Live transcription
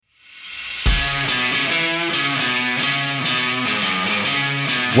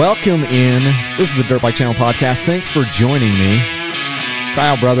Welcome in. This is the Dirt Bike Channel podcast. Thanks for joining me.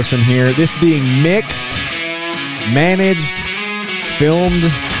 Kyle Brotherson here. This being mixed, managed, filmed,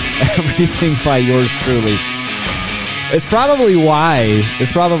 everything by yours truly. It's probably why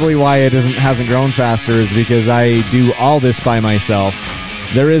it hasn't grown faster, is because I do all this by myself.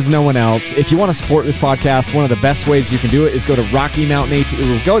 There is no one else. If you want to support this podcast, one of the best ways you can do it is go to Rocky Mountain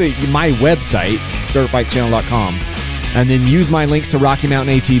ATV. Go to my website, dirtbikechannel.com, and then use my links to Rocky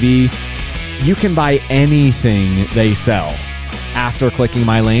Mountain ATV. You can buy anything they sell after clicking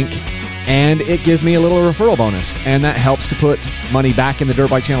my link, and it gives me a little referral bonus, and that helps to put money back in the Dirt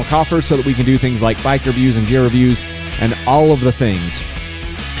Bike Channel coffers so that we can do things like bike reviews and gear reviews and all of the things.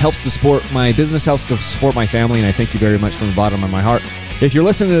 Helps to support my business, helps to support my family, and I thank you very much from the bottom of my heart. If you're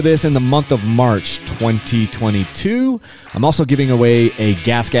listening to this in the month of March 2022, I'm also giving away a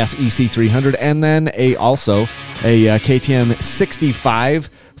Gas EC300 and then also a KTM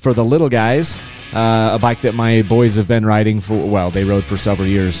 65 for the little guys, a bike that my boys have been riding for, well, they rode for several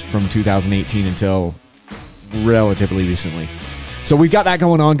years from 2018 until relatively recently. So we've got that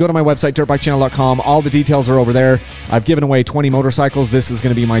going on. Go to my website, dirtbikechannel.com. All the details are over there. I've given away 20 motorcycles. This is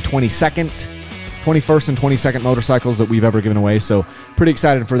going to be my 21st and 22nd motorcycles that we've ever given away. So pretty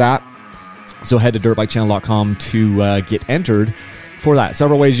excited for that. So head to dirtbikechannel.com to get entered for that.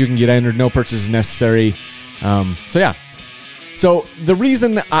 Several ways you can get entered. No purchase is necessary. So the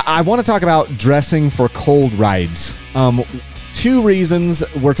reason I want to talk about dressing for cold rides. Two reasons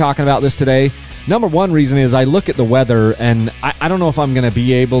we're talking about this today. Number one reason is I look at the weather, and I don't know if I'm going to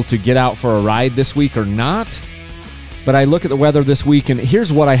be able to get out for a ride this week or not. But I look at the weather this week, and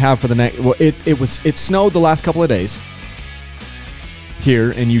here's what I have for the next. Well, it snowed the last couple of days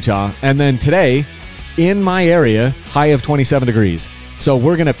here in Utah, and then today in my area, high of 27 degrees. So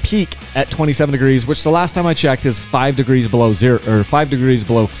we're gonna peak at 27 degrees, which the last time I checked is 5 degrees below zero, or 5 degrees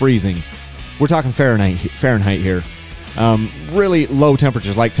below freezing. We're talking Fahrenheit here. Really low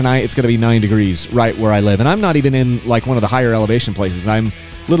temperatures. Like tonight, it's gonna be 9 degrees right where I live, and I'm not even in like one of the higher elevation places. I'm a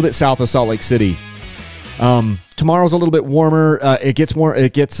little bit south of Salt Lake City. Tomorrow's a little bit warmer. It gets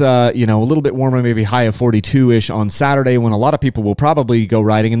a little bit warmer, maybe high of 42-ish on Saturday, when a lot of people will probably go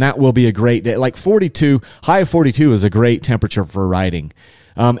riding, and that will be a great day. Like 42, high of 42 is a great temperature for riding.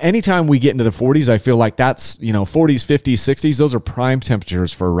 Anytime we get into the 40s, I feel like that's, 40s, 50s, 60s, those are prime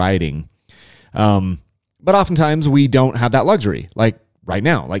temperatures for riding. But oftentimes we don't have that luxury, like right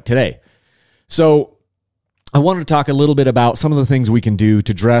now, like today. So I wanted to talk a little bit about some of the things we can do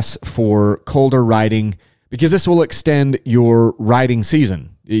to dress for colder riding, because this will extend your riding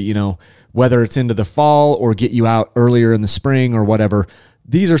season, whether it's into the fall or get you out earlier in the spring or whatever.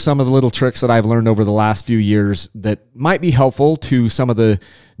 These are some of the little tricks that I've learned over the last few years that might be helpful to some of the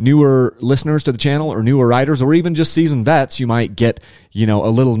newer listeners to the channel, or newer riders, or even just seasoned vets. You might get, a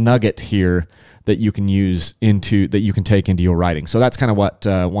little nugget here that you can take into your riding. So that's kind of what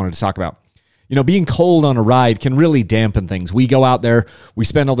I wanted to talk about. Being cold on a ride can really dampen things. We go out there, we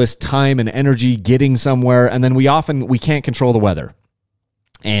spend all this time and energy getting somewhere, and then we can't control the weather.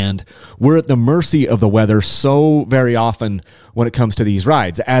 And we're at the mercy of the weather so very often when it comes to these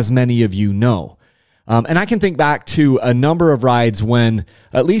rides, as many of you know. And I can think back to a number of rides when,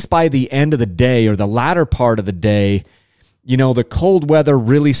 at least by the end of the day or the latter part of the day, the cold weather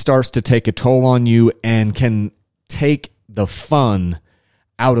really starts to take a toll on you and can take the fun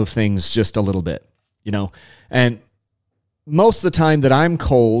out of things just a little bit, and most of the time that I'm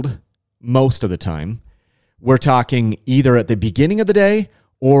cold, we're talking either at the beginning of the day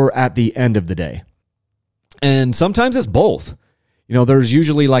or at the end of the day. And sometimes it's both. There's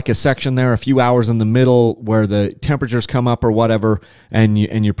usually like a section there, a few hours in the middle where the temperatures come up or whatever, and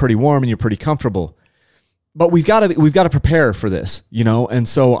you're pretty warm and you're pretty comfortable. But we've got to prepare for this, and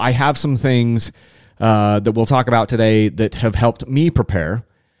so I have some things that we'll talk about today that have helped me prepare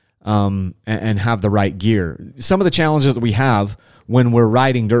and have the right gear. Some of the challenges that we have when we're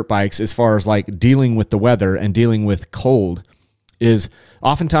riding dirt bikes, as far as like dealing with the weather and dealing with cold, is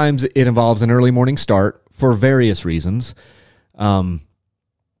oftentimes it involves an early morning start for various reasons.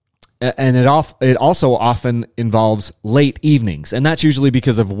 And it also often involves late evenings, and that's usually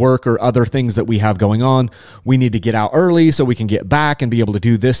because of work or other things that we have going on. We need to get out early so we can get back and be able to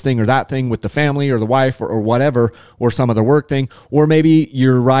do this thing or that thing with the family or the wife or whatever, or some other work thing. Or maybe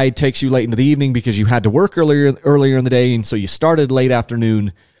your ride takes you late into the evening because you had to work earlier in the day, and so you started late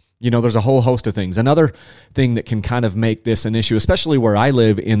afternoon. There's a whole host of things. Another thing that can kind of make this an issue, especially where I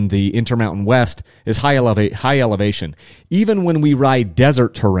live in the Intermountain West, is high elevation. Even when we ride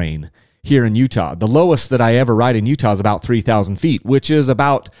desert terrain here in Utah, the lowest that I ever ride in Utah is about 3,000 feet, which is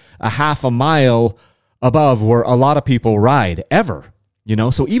about a half a mile above where a lot of people ride ever.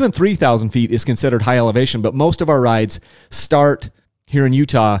 So even 3,000 feet is considered high elevation, but most of our rides start here in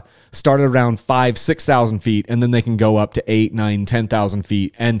Utah, start at around 5,000-6,000 feet, and then they can go up to 8, 9, 10,000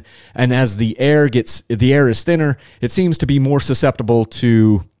 feet. And as the air is thinner, it seems to be more susceptible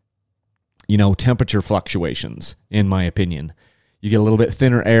to, temperature fluctuations, in my opinion. You get a little bit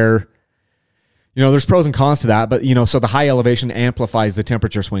thinner air. There's pros and cons to that, but, so the high elevation amplifies the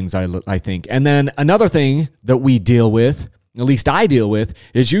temperature swings, I think. And then another thing that we deal with, at least I deal with,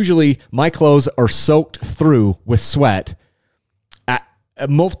 is usually my clothes are soaked through with sweat at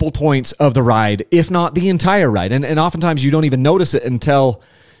multiple points of the ride, if not the entire ride. And oftentimes you don't even notice it until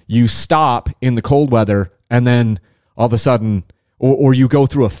you stop in the cold weather, and then all of a sudden, or you go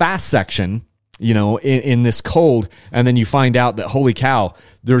through a fast section, in this cold, and then you find out that, holy cow,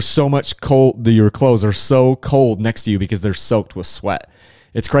 there's so much cold, your clothes are so cold next to you because they're soaked with sweat.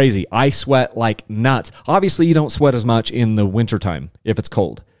 It's crazy. I sweat like nuts. Obviously, you don't sweat as much in the wintertime if it's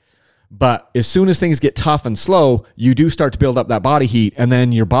cold. But as soon as things get tough and slow, you do start to build up that body heat, and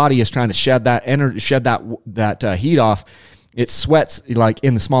then your body is trying to shed that energy, that heat off. It sweats like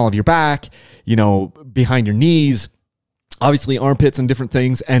in the small of your back, behind your knees, obviously armpits and different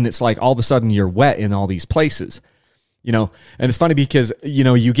things, and it's like all of a sudden you're wet in all these places, and it's funny because,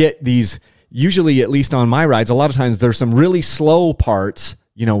 you get these, usually at least on my rides, a lot of times there's some really slow parts,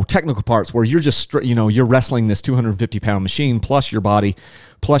 technical parts where you're just, you're wrestling this 250-pound machine plus your body,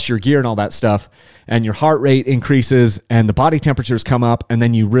 plus your gear and all that stuff, and your heart rate increases and the body temperatures come up, and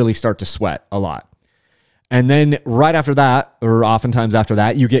then you really start to sweat a lot. And then right after that, or oftentimes after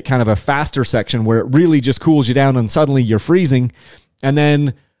that, you get kind of a faster section where it really just cools you down and suddenly you're freezing. And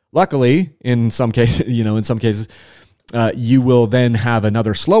then luckily, in some cases, you will then have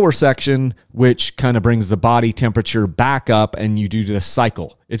another slower section, which kind of brings the body temperature back up, and you do this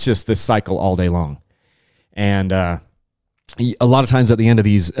cycle. It's just this cycle all day long. And a lot of times at the end of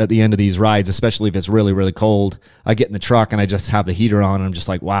these rides, especially if it's really, really cold, I get in the truck and I just have the heater on, and I'm just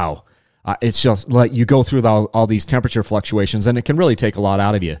like, wow. It's just like you go through all these temperature fluctuations, and it can really take a lot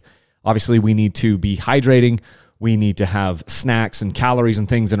out of you. Obviously, we need to be hydrating. We need to have snacks and calories and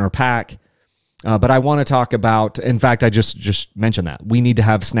things in our pack. But I want to talk about, in fact, I just mentioned that. We need to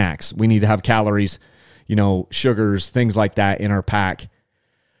have snacks. We need to have calories, sugars, things like that in our pack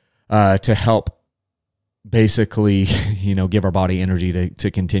to help basically, give our body energy to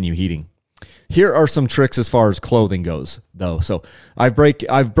continue heating. Here are some tricks as far as clothing goes, though. So I've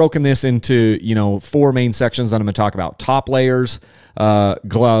broken this into, 4 main sections that I'm going to talk about: top layers,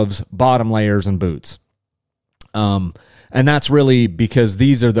 gloves, bottom layers, and boots. And that's really because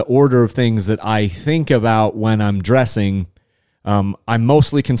these are the order of things that I think about when I'm dressing. I'm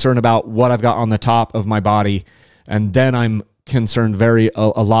mostly concerned about what I've got on the top of my body, and then I'm concerned a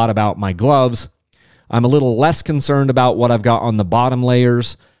lot about my gloves. I'm a little less concerned about what I've got on the bottom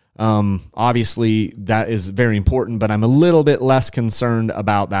layers. Obviously that is very important, but I'm a little bit less concerned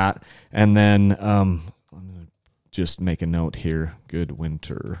about that. And then, I'm going to just make a note here. Good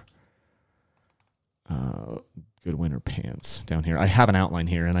winter pants down here. I have an outline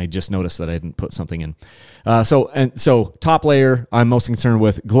here, and I just noticed that I didn't put something in. So top layer, I'm most concerned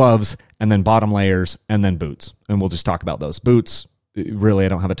with gloves, and then bottom layers, and then boots. And we'll just talk about those. Boots, really, I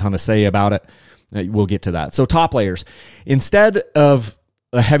don't have a ton to say about it. We'll get to that. So top layers, instead of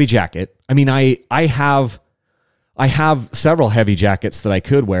a heavy jacket. I mean, I have several heavy jackets that I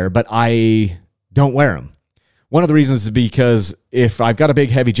could wear, but I don't wear them. One of the reasons is because if I've got a big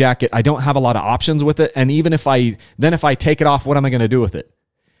heavy jacket, I don't have a lot of options with it. And even if I take it off, what am I going to do with it?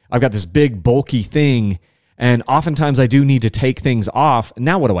 I've got this big bulky thing, and oftentimes I do need to take things off.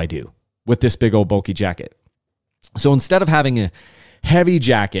 Now what do I do with this big old bulky jacket? So instead of having a heavy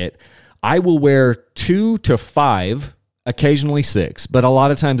jacket, I will wear 2 to 5, occasionally 6, but a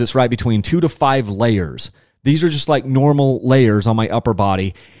lot of times it's right between 2 to 5 layers. These are just like normal layers on my upper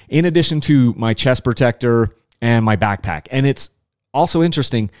body, in addition to my chest protector and my backpack. And it's also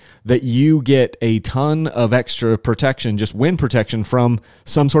interesting that you get a ton of extra protection, just wind protection, from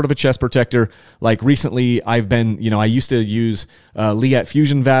some sort of a chest protector. Like recently I used to use Liat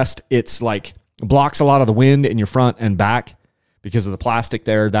Fusion Vest. It's like blocks a lot of the wind in your front and back because of the plastic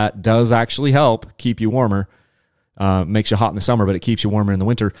there. That does actually help keep you warmer. Makes you hot in the summer, but it keeps you warmer in the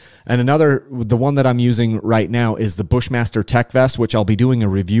winter. And the one that I'm using right now is the Bushmaster Tech Vest, which I'll be doing a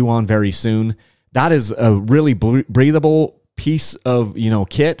review on very soon. That is a really breathable piece of,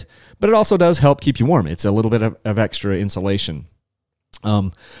 kit, but it also does help keep you warm. It's a little bit of extra insulation.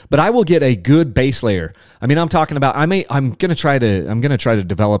 But I will get a good base layer. I mean, I'm talking about, I'm going to try to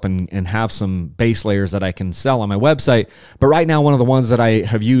develop and have some base layers that I can sell on my website. But right now, one of the ones that I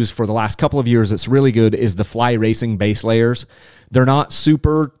have used for the last couple of years that's really good is the Fly Racing base layers. They're not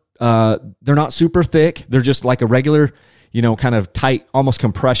super thick. They're just like a regular, kind of tight, almost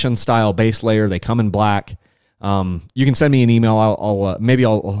compression style base layer. They come in black. You can send me an email.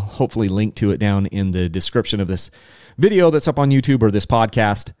 I'll hopefully link to it down in the description of this video that's up on YouTube or this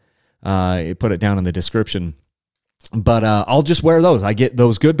podcast. Put it down in the description. But I'll just wear those. I get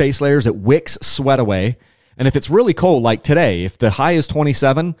those good base layers. It wicks sweat away. And if it's really cold, like today, if the high is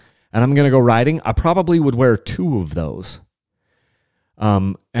 27 and I'm going to go riding, I probably would wear 2 of those.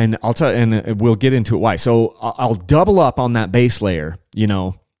 And I'll tell, and we'll get into it why. So I'll double up on that base layer,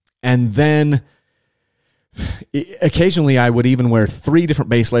 and then occasionally I would even wear 3 different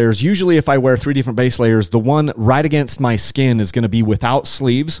base layers. Usually if I wear 3 different base layers, the one right against my skin is going to be without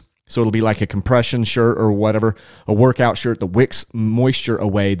sleeves. So it'll be like a compression shirt or whatever, a workout shirt that wicks moisture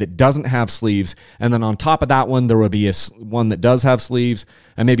away that doesn't have sleeves. And then on top of that one, there will be one that does have sleeves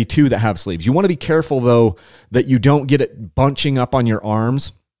and maybe 2 that have sleeves. You want to be careful though that you don't get it bunching up on your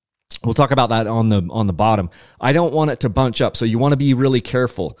arms. We'll talk about that on the bottom. I don't want it to bunch up, so you want to be really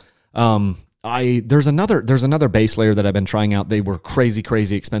careful. There's another base layer that I've been trying out. They were crazy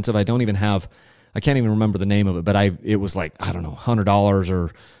expensive. I can't even remember the name of it, but it was like, I don't know, $100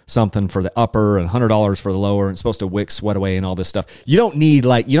 or something for the upper and $100 for the lower, and it's supposed to wick sweat away and all this stuff. You don't need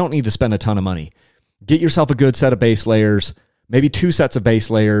to spend a ton of money. Get yourself a good set of base layers, maybe 2 sets of base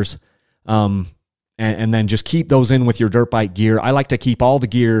layers, and then just keep those in with your dirt bike gear. I like to keep all the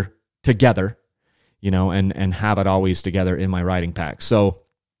gear together, and have it always together in my riding pack. So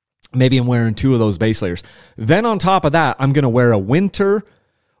maybe I'm wearing 2 of those base layers. Then on top of that, I'm going to wear a winter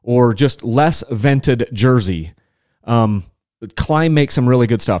or just less vented jersey. Klim makes some really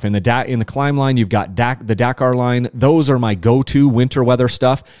good stuff. In the Klim line, you've got the Dakar line. Those are my go-to winter weather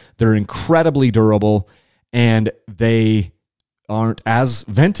stuff. They're incredibly durable, and they aren't as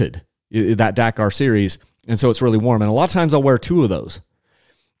vented, that Dakar series, and so it's really warm. And a lot of times I'll wear 2 of those.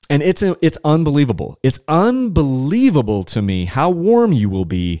 And it's unbelievable. It's unbelievable to me how warm you will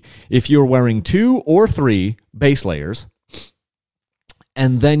be if you're wearing 2 or 3 base layers,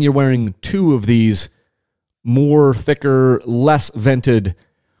 and then you're wearing 2 of these more thicker, less vented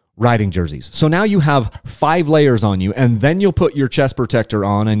riding jerseys. So now you have 5 layers on you, and then you'll put your chest protector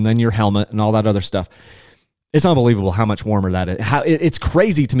on, and then your helmet and all that other stuff. It's unbelievable how much warmer that is. It's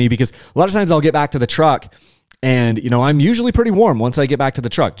crazy to me because a lot of times I'll get back to the truck, and I'm usually pretty warm once I get back to the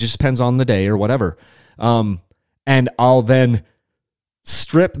truck. Just depends on the day or whatever. And I'll then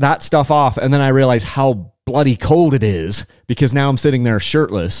strip that stuff off, and then I realize how bloody cold it is because now I'm sitting there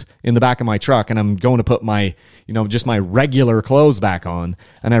shirtless in the back of my truck, and I'm going to put my, just my regular clothes back on,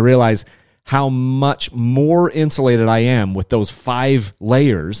 and I realize how much more insulated I am with those 5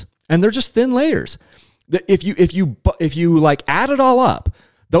 layers, and they're just thin layers. If you like add it all up,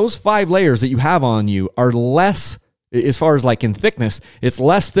 those 5 layers that you have on you are less, as far as like in thickness, it's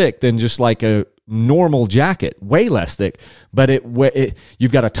less thick than just like a normal jacket, way less thick, but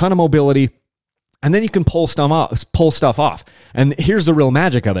you've got a ton of mobility, and then you can pull stuff off. And here's the real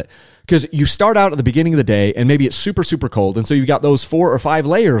magic of it, because you start out at the beginning of the day and maybe it's super, super cold, and so you've got those 4 or 5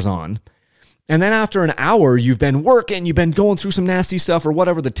 layers on, and then after an hour, you've been working, you've been going through some nasty stuff or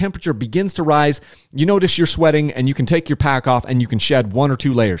whatever, the temperature begins to rise, you notice you're sweating, and you can take your pack off and you can shed 1 or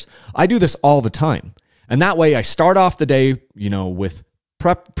 2 layers. I do this all the time. And that way I start off the day, with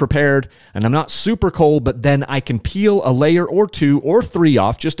prepared, and I'm not super cold, but then I can peel a layer or 2 or 3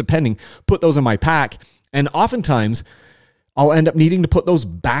 off, just depending, put those in my pack. And oftentimes I'll end up needing to put those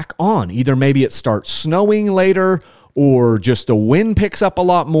back on. Either maybe it starts snowing later, or just the wind picks up a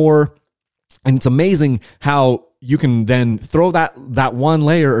lot more. And it's amazing how you can then throw that 1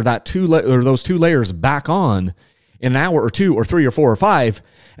 layer or those 2 layers back on in an hour or 2 or 3 or 4 or 5,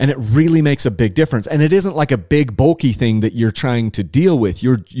 and it really makes a big difference. And it isn't like a big bulky thing that you're trying to deal with.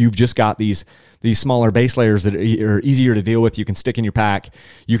 You've just got these smaller base layers that are easier to deal with. You can stick in your pack.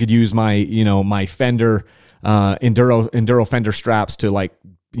 You could use my my Fender Enduro Fender straps to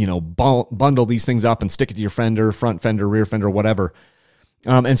bundle these things up and stick it to your fender, front fender, rear fender, whatever.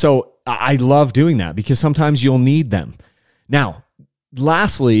 And so I love doing that because sometimes you'll need them. Now,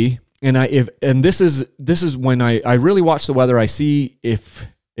 lastly, this is when I really watch the weather. I see if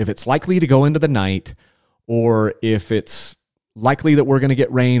it's likely to go into the night, or if it's likely that we're going to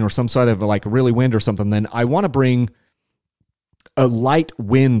get rain or some sort of like really wind or something. Then I want to bring a light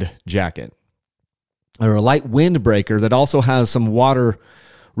wind jacket or a light windbreaker that also has some water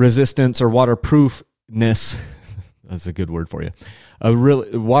resistance or waterproofness. That's a good word for you. A real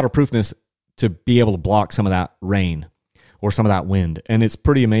waterproofness to be able to block some of that rain or some of that wind. And it's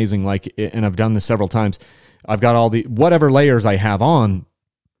pretty amazing. And I've done this several times. I've got all the, whatever layers I have on,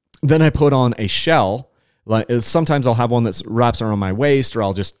 then I put on a shell. Like sometimes I'll have one that wraps around my waist, or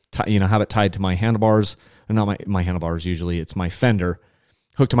I'll just, have it tied to my handlebars. Or not my handlebars, usually it's my fender,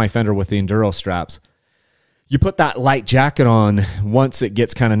 hooked to my fender with the Enduro straps. You put that light jacket on once it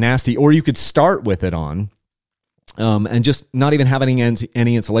gets kind of nasty, or you could start with it on, and just not even having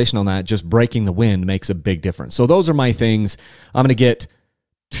any insulation on that, just breaking the wind makes a big difference. So those are my things. I'm going to get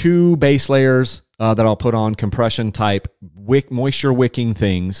 2 base layers that I'll put on, compression type, moisture wicking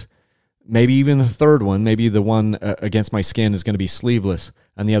things. Maybe even the third one, maybe the one against my skin is going to be sleeveless,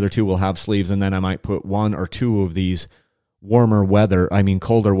 and the other 2 will have sleeves. And then I might put 1 or 2 of these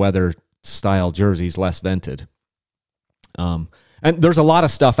colder weather style jerseys, less vented. And there's a lot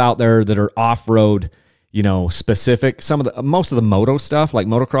of stuff out there that are off-road, specific. Most of the moto stuff, like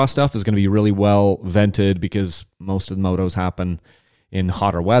motocross stuff, is going to be really well vented because most of the motos happen in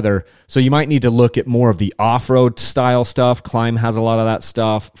hotter weather. So you might need to look at more of the off-road style stuff. Climb has a lot of that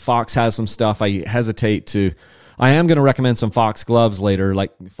stuff. Fox has some stuff. I am going to recommend some Fox gloves later,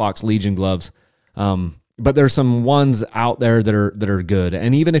 like Fox Legion gloves. But there's some ones out there that are good.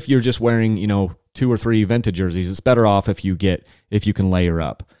 And even if you're just wearing, 2 or 3 vented jerseys, it's better off if you can layer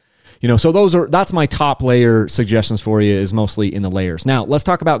up. So that's my top layer suggestions for you, is mostly in the layers. Now, let's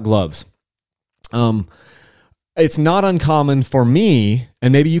talk about gloves. It's not uncommon for me,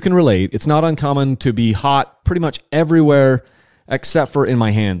 and maybe you can relate, it's not uncommon to be hot pretty much everywhere except for in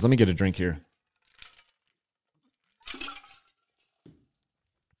my hands. Let me get a drink here.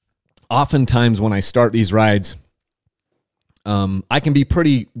 Oftentimes when I start these rides, I can be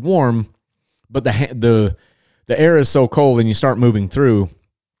pretty warm, but the air is so cold and you start moving through,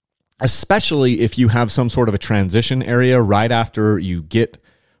 especially if you have some sort of a transition area right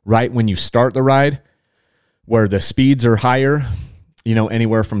when you start the ride, where the speeds are higher,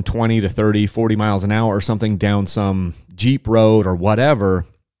 anywhere from 20 to 30, 40 miles an hour or something down some Jeep road or whatever,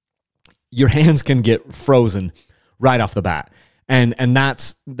 your hands can get frozen right off the bat. And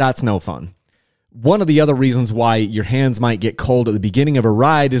that's no fun. One of the other reasons why your hands might get cold at the beginning of a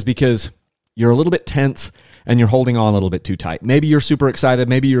ride is because you're a little bit tense and you're holding on a little bit too tight. Maybe you're super excited.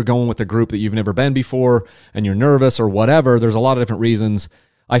 Maybe you're going with a group that you've never been before and you're nervous or whatever. There's a lot of different reasons.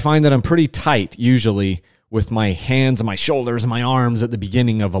 I find that I'm pretty tight usually with my hands and my shoulders and my arms at the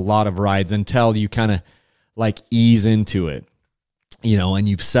beginning of a lot of rides until you kind of ease into it, and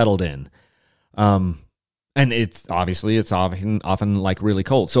you've settled in. And it's often really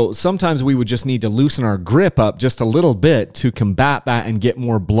cold. So sometimes we would just need to loosen our grip up just a little bit to combat that and get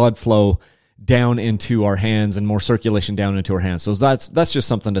more blood flow down into our hands and more circulation down into our hands. So that's just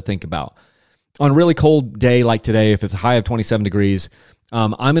something to think about. On a really cold day like today, if it's a high of 27 degrees,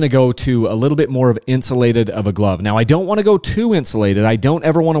 I'm going to go to a little bit more of insulated of a glove. Now, I don't want to go too insulated. I don't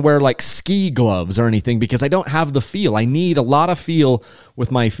ever want to wear ski gloves or anything because I don't have the feel. I need a lot of feel with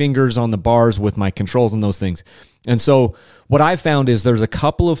my fingers on the bars, with my controls and those things. And so what I've found is there's a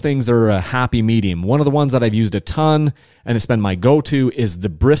couple of things that are a happy medium. One of the ones that I've used a ton, and it's been my go-to, is the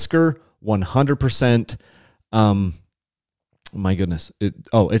Brisker 100%. My goodness. It's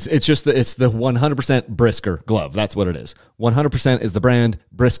the 100% Brisker glove. That's what it is. 100% is the brand.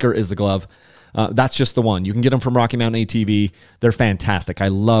 Brisker is the glove. That's just the one. You can get them from Rocky Mountain ATV. They're fantastic. I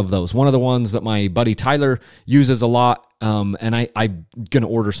love those. One of the ones that my buddy Tyler uses a lot, and I'm going to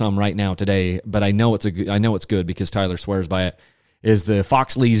order some right now today, but I know it's good because Tyler swears by it, is the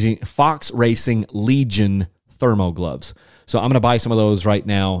Fox Racing Legion thermo gloves. So I'm going to buy some of those right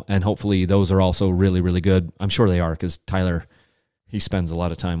now, and hopefully those are also really, really good. I'm sure they are because Tyler, he spends a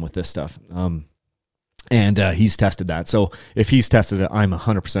lot of time with this stuff. And he's tested that. So if he's tested it, I'm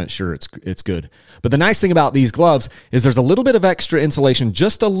 100% sure it's good. But the nice thing about these gloves is there's a little bit of extra insulation,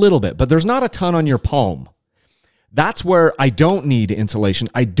 just a little bit, but there's not a ton on your palm. That's where I don't need insulation.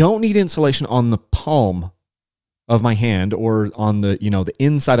 I don't need insulation on the palm of my hand or on the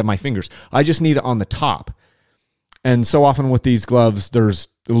inside of my fingers. I just need it on the top. And so often with these gloves, there's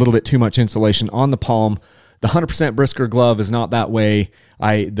a little bit too much insulation on the palm. The 100% Brisker glove is not that way.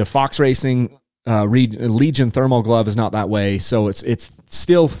 The Fox Racing Legion thermal glove is not that way. So it's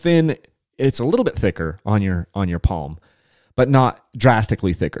still thin. It's a little bit thicker on your palm, but not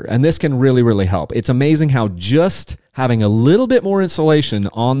drastically thicker. And this can really, really help. It's amazing how just having a little bit more insulation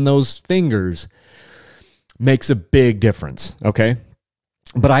on those fingers makes a big difference. Okay.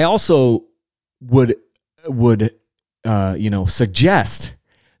 But I also would suggest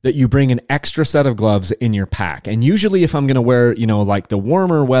that you bring an extra set of gloves in your pack. And usually if I'm going to wear, like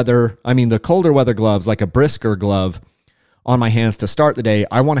the colder weather gloves, like a Brisker glove on my hands to start the day,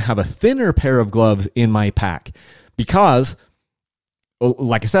 I want to have a thinner pair of gloves in my pack because,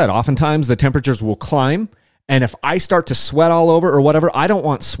 like I said, oftentimes the temperatures will climb. And if I start to sweat all over or whatever, I don't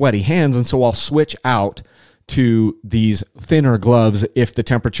want sweaty hands. And so I'll switch out to these thinner gloves if the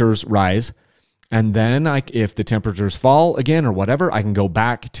temperatures rise. And then if the temperatures fall again or whatever, I can go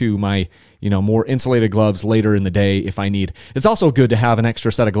back to my, more insulated gloves later in the day if I need. It's also good to have an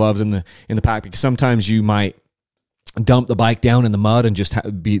extra set of gloves in the pack because sometimes you might dump the bike down in the mud and just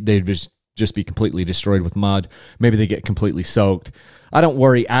be completely destroyed with mud. Maybe they get completely soaked. I don't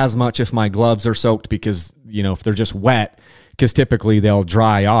worry as much if my gloves are soaked because, if they're just wet, because typically they'll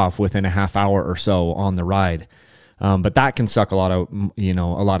dry off within a half hour or so on the ride. But that can suck a lot of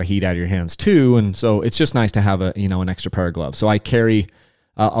heat out of your hands too. And so it's just nice to have an extra pair of gloves. So I'll carry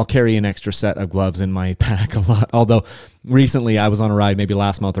an extra set of gloves in my pack a lot. Although recently I was on a ride, maybe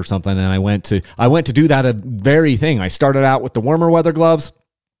last month or something, and I went to do that very thing. I started out with the warmer weather gloves,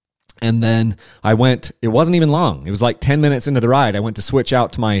 and then it wasn't even long. It was like 10 minutes into the ride. I went to switch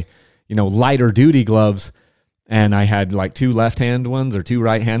out to my, lighter duty gloves. And I had like 2 left-hand ones or 2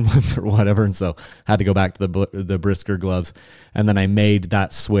 right-hand ones or whatever. And so I had to go back to the Brisker gloves. And then I made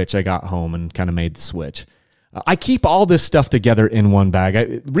that switch. I got home and kind of made the switch. I keep all this stuff together in one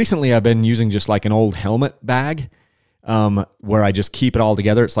bag. Recently, I've been using just like an old helmet bag where I just keep it all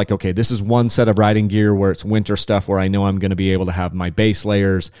together. It's like, okay, this is one set of riding gear where it's winter stuff where I know I'm going to be able to have my base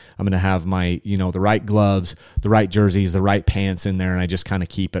layers. I'm going to have my, the right gloves, the right jerseys, the right pants in there. And I just kind of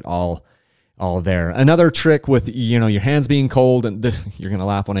keep it all there. Another trick with, your hands being cold, and you're going to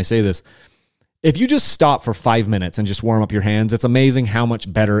laugh when I say this. If you just stop for 5 minutes and just warm up your hands, it's amazing how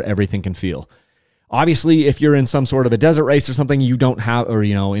much better everything can feel. Obviously, if you're in some sort of a desert race or something you don't have, or,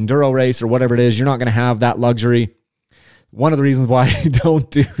 enduro race or whatever it is, you're not going to have that luxury. One of the reasons why I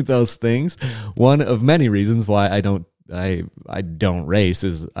don't do those things, one of many reasons why I don't race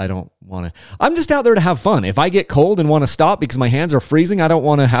is I don't want to. I'm just out there to have fun. If I get cold and want to stop because my hands are freezing, I don't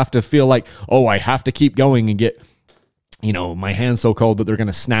want to have to feel like, oh, I have to keep going and get, my hands so cold that they're going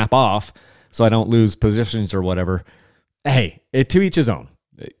to snap off so I don't lose positions or whatever. Hey, to each his own.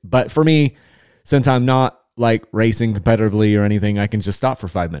 But for me, since I'm not like racing competitively or anything, I can just stop for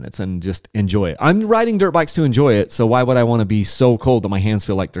 5 minutes and just enjoy it. I'm riding dirt bikes to enjoy it. So why would I want to be so cold that my hands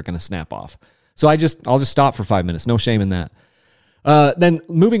feel like they're going to snap off? So I'll just stop for 5 minutes. No shame in that. Then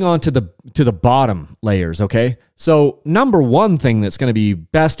moving on to the bottom layers. Okay. So number one thing that's going to be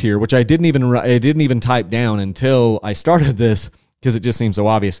best here, which I didn't even type down until I started this because it just seems so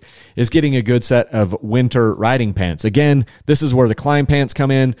obvious, is getting a good set of winter riding pants. Again, this is where the Klim pants come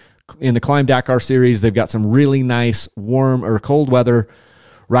in. In the Klim Dakar series, they've got some really nice warm or cold weather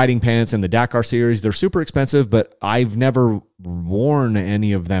riding pants in the Dakar series. They're super expensive, but I've never worn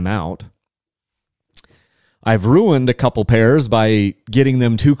any of them out. I've ruined a couple pairs by getting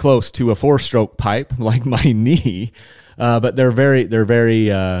them too close to a 4-stroke pipe, like my knee. But they're very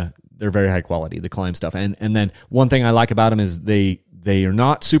high quality, the Klim stuff. And then one thing I like about them is they are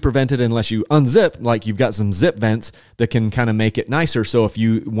not super vented unless you unzip. Like you've got some zip vents that can kind of make it nicer. So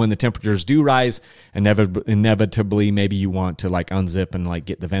when the temperatures do rise, inevitably maybe you want to like unzip and like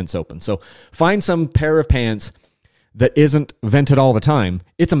get the vents open. So find some pair of pants that isn't vented all the time.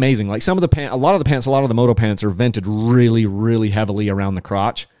 It's amazing. Like a lot of the moto pants are vented really, really heavily around the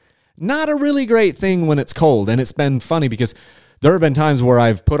crotch. Not a really great thing when it's cold. And it's been funny because there have been times where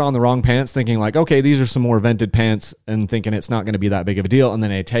I've put on the wrong pants thinking like, okay, these are some more vented pants, and thinking it's not going to be that big of a deal. And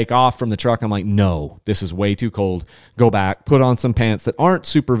then I take off from the truck. I'm like, no, this is way too cold. Go back, put on some pants that aren't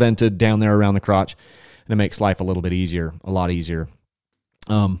super vented down there around the crotch. And it makes life a lot easier.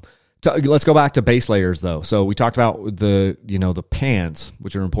 Let's go back to base layers though. So we talked about the pants,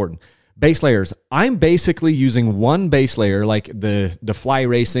 which are important. Base layers. I'm basically using one base layer, like the Fly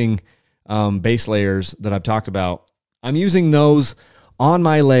Racing base layers that I've talked about. I'm using those on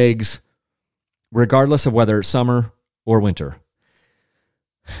my legs, regardless of whether it's summer or winter.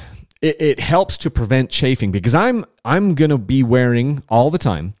 It helps to prevent chafing because I'm going to be wearing all the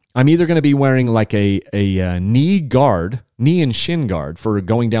time. I'm either going to be wearing like a knee and shin guard for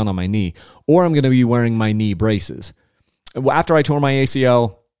going down on my knee, or I'm going to be wearing my knee braces. After I tore my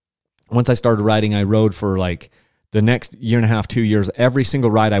ACL, once I started riding, I rode for like the next year and a half, 2 years. Every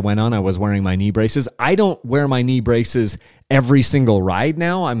single ride I went on, I was wearing my knee braces. I don't wear my knee braces every single ride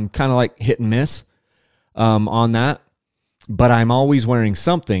now. I'm kind of like hit and miss on that. But I'm always wearing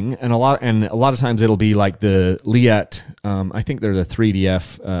something, and a lot of times it'll be like the Liet. I think they're the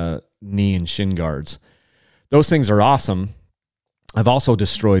 3DF knee and shin guards. Those things are awesome. I've also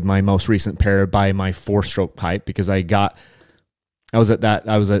destroyed my most recent pair by my 4-stroke pipe because I was at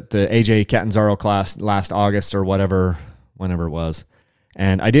the AJ Catanzaro class last August or whenever it was.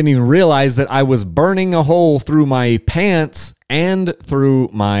 And I didn't even realize that I was burning a hole through my pants and through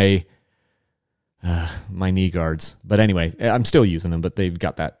my knee guards. But anyway, I'm still using them, but they've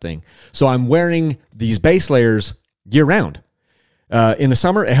got that thing. So I'm wearing these base layers year round. In the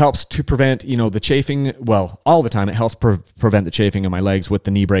summer, it helps to prevent, the chafing. Well, all the time, it helps prevent the chafing of my legs with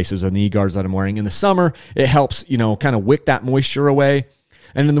the knee braces or knee guards that I'm wearing. In the summer, it helps, kind of wick that moisture away.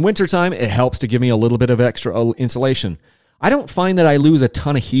 And in the wintertime, it helps to give me a little bit of extra insulation. I don't find that I lose a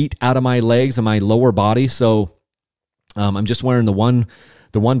ton of heat out of my legs and my lower body. So I'm just wearing the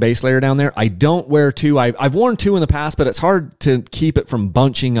one base layer down there. I don't wear two. I've worn two in the past, but it's hard to keep it from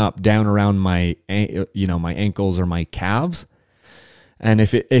bunching up down around my ankles or my calves. And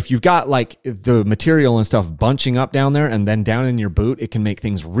if you've got like the material and stuff bunching up down there and then down in your boot, it can make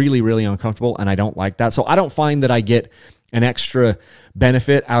things really, really uncomfortable. And I don't like that. So I don't find that I get an extra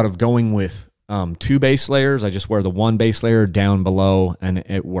benefit out of going with two base layers. I just wear the one base layer down below and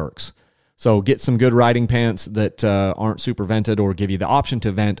it works. So get some good riding pants that aren't super vented or give you the option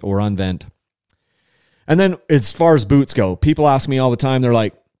to vent or unvent. And then as far as boots go, people ask me all the time, they're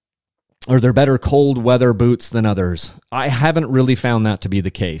like, are there better cold weather boots than others? I haven't really found that to be the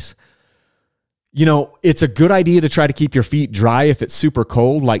case. It's a good idea to try to keep your feet dry if it's super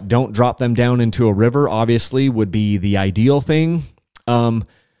cold, like don't drop them down into a river, obviously would be the ideal thing.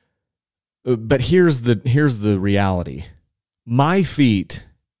 But here's the reality. My feet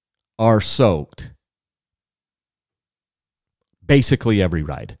are soaked basically every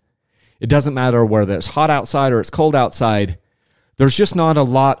ride. It doesn't matter whether it's hot outside or it's cold outside. There's just not a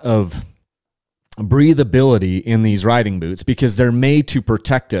lot of breathability in these riding boots because they're made to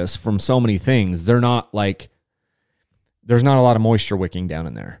protect us from so many things. They're not like, there's not a lot of moisture wicking down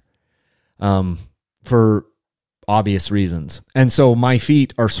in there for obvious reasons. And so my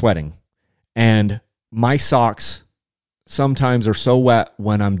feet are sweating and my socks sometimes are so wet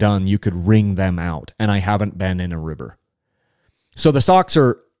when I'm done, you could wring them out. And I haven't been in a river. So the socks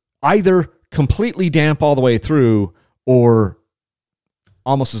are either completely damp all the way through or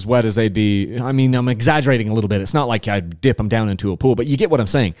almost as wet as they'd be. I mean, I'm exaggerating a little bit. It's not like I'd dip them down into a pool, but you get what I'm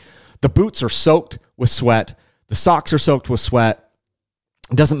saying. The boots are soaked with sweat. The socks are soaked with sweat.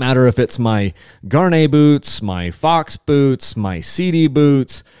 It doesn't matter if it's my Gaerne boots, my Fox boots, my CD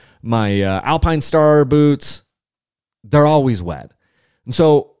boots, my Alpine Star boots. They're always wet. And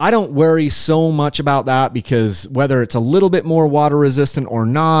so I don't worry so much about that because whether it's a little bit more water resistant or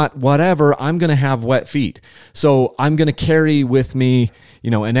not, whatever, I'm going to have wet feet. So I'm going to carry with me,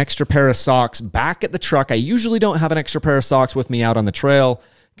 an extra pair of socks back at the truck. I usually don't have an extra pair of socks with me out on the trail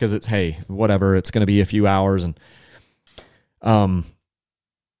because it's, hey, whatever, it's going to be a few hours. And, but I'm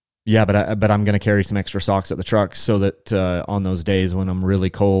going to carry some extra socks at the truck so that on those days when I'm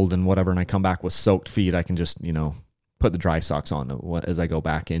really cold and whatever, and I come back with soaked feet, I can just, put the dry socks on as I go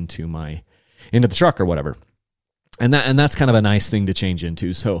back into the truck or whatever. And that's kind of a nice thing to change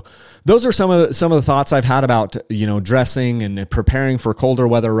into. So those are some of the thoughts I've had about, dressing and preparing for colder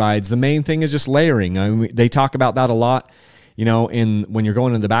weather rides. The main thing is just layering. I mean, they talk about that a lot, when you're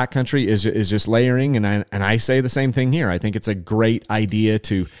going into the backcountry is just layering. And I say the same thing here. I think it's a great idea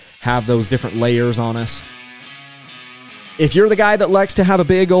to have those different layers on us. If you're the guy that likes to have a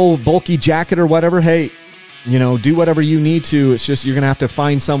big old bulky jacket or whatever, hey, do whatever you need to. It's just you're going to have to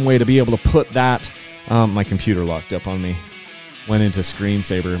find some way to be able to put that. My computer locked up on me. Went into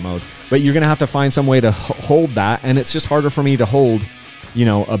screensaver mode. But you're going to have to find some way to hold that. And it's just harder for me to hold,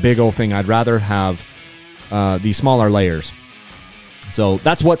 a big old thing. I'd rather have these smaller layers. So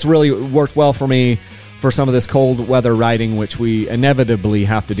that's what's really worked well for me for some of this cold weather riding, which we inevitably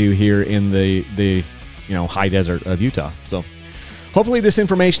have to do here in the high desert of Utah. So hopefully this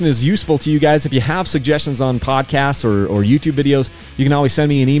information is useful to you guys. If you have suggestions on podcasts or YouTube videos, you can always send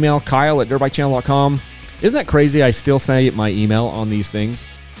me an email, kyle@dirtbikechannel.com. Isn't that crazy? I still say my email on these things.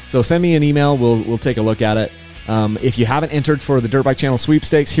 So send me an email. We'll take a look at it. If you haven't entered for the Dirt Bike Channel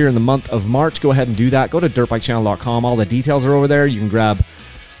sweepstakes here in the month of March, go ahead and do that. Go to dirtbikechannel.com. All the details are over there. You can grab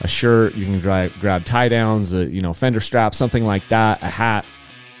a shirt. You can grab tie downs, fender straps, something like that, a hat.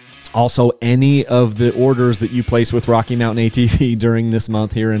 Also, any of the orders that you place with Rocky Mountain ATV during this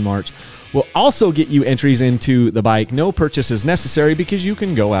month here in March will also get you entries into the bike. No purchase is necessary because you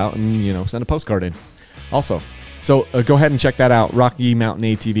can go out and, send a postcard in also. So go ahead and check that out, Rocky Mountain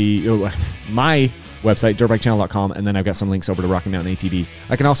ATV, my website, dirtbikechannel.com, and then I've got some links over to Rocky Mountain ATV.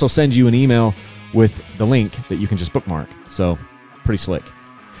 I can also send you an email with the link that you can just bookmark. So pretty slick.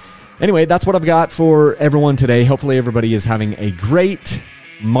 Anyway, that's what I've got for everyone today. Hopefully everybody is having a great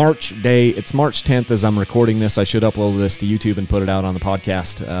March day. It's March 10th as I'm recording this. I should upload this to YouTube and put it out on the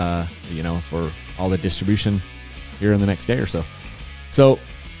podcast, for all the distribution here in the next day or so. So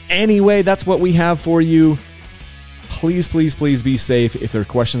anyway, that's what we have for you. Please, please, please be safe. If there are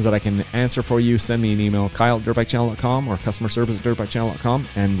questions that I can answer for you, send me an email, kyle@dirtbikechannel.com or customer service@dirtbikechannel.com,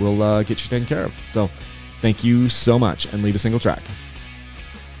 and we'll get you taken care of. So thank you so much, and leave a single track.